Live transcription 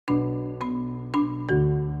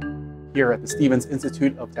here at the Stevens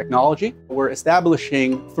Institute of Technology. We're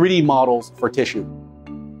establishing 3D models for tissue.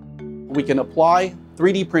 We can apply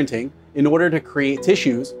 3D printing in order to create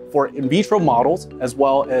tissues for in vitro models as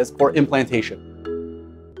well as for implantation.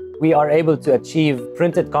 We are able to achieve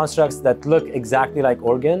printed constructs that look exactly like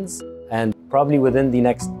organs, and probably within the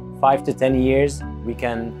next 5 to 10 years, we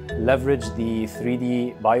can leverage the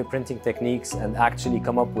 3D bioprinting techniques and actually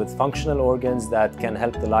come up with functional organs that can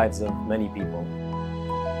help the lives of many people.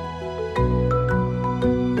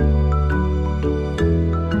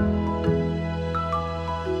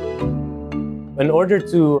 In order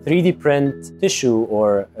to 3D print tissue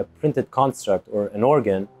or a printed construct or an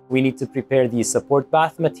organ, we need to prepare the support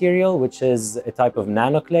bath material, which is a type of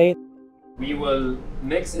nanoclay. We will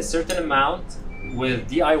mix a certain amount with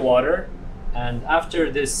DI water, and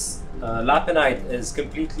after this lapinite is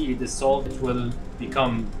completely dissolved, it will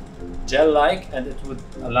become gel-like and it would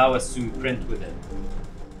allow us to print with it.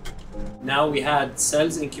 Now we had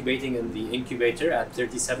cells incubating in the incubator at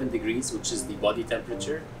 37 degrees, which is the body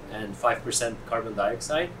temperature, and 5% carbon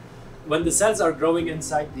dioxide. When the cells are growing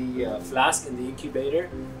inside the flask in the incubator,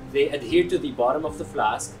 they adhere to the bottom of the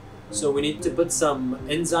flask. So we need to put some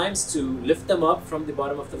enzymes to lift them up from the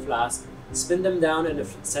bottom of the flask, spin them down in a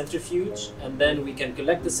centrifuge, and then we can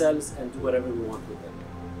collect the cells and do whatever we want with them.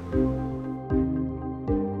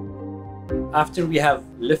 After we have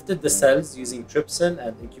lifted the cells using trypsin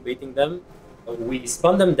and incubating them, we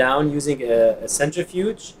spun them down using a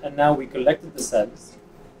centrifuge, and now we collected the cells.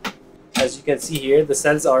 As you can see here, the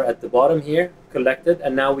cells are at the bottom here, collected,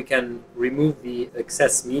 and now we can remove the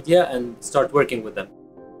excess media and start working with them.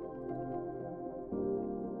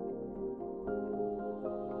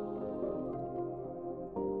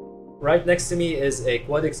 Right next to me is a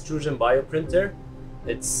quad extrusion bioprinter.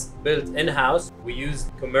 It's built in-house. We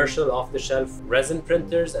use commercial off-the-shelf resin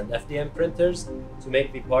printers and FDM printers to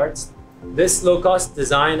make the parts. This low-cost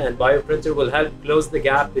design and bioprinter will help close the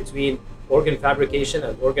gap between organ fabrication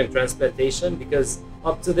and organ transplantation, because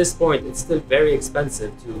up to this point it's still very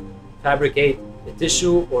expensive to fabricate a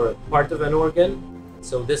tissue or a part of an organ.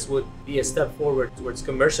 So this would be a step forward towards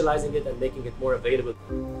commercializing it and making it more available.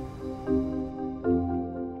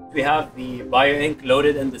 We have the bioink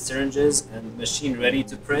loaded in the syringes and machine ready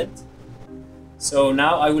to print. So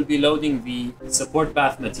now I will be loading the support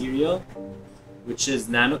bath material, which is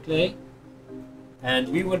nanoclay. And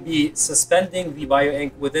we will be suspending the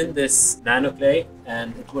bioink within this nanoclay,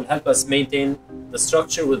 and it will help us maintain the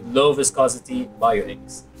structure with low viscosity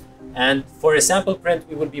bioinks. And for a sample print,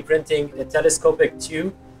 we will be printing a telescopic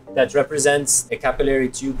tube that represents a capillary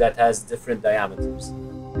tube that has different diameters.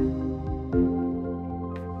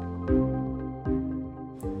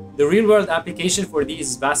 The real-world application for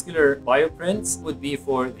these vascular bioprints would be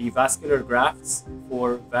for the vascular grafts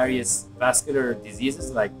for various vascular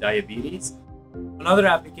diseases like diabetes. Another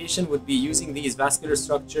application would be using these vascular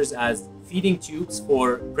structures as feeding tubes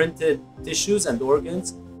for printed tissues and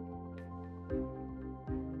organs.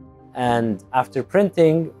 And after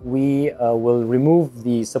printing, we will remove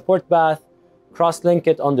the support bath, cross-link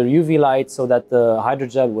it under UV light so that the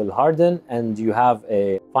hydrogel will harden, and you have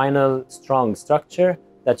a final strong structure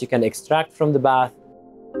that you can extract from the bath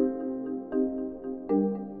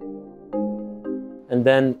and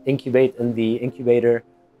then incubate in the incubator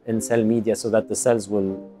in cell media so that the cells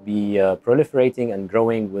will be proliferating and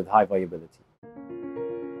growing with high viability.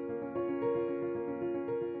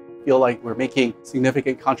 I feel like we're making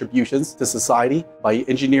significant contributions to society by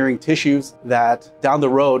engineering tissues that down the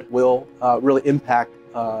road will really impact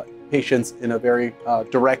patients in a very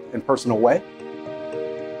direct and personal way.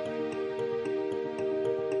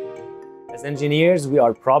 As engineers, we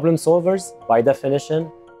are problem solvers by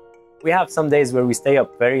definition. We have some days where we stay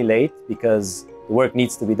up very late because the work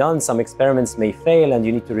needs to be done. Some experiments may fail and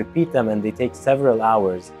you need to repeat them, and they take several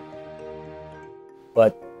hours.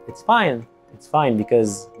 But it's fine. It's fine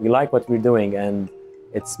because we like what we're doing and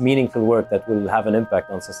it's meaningful work that will have an impact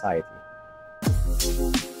on society.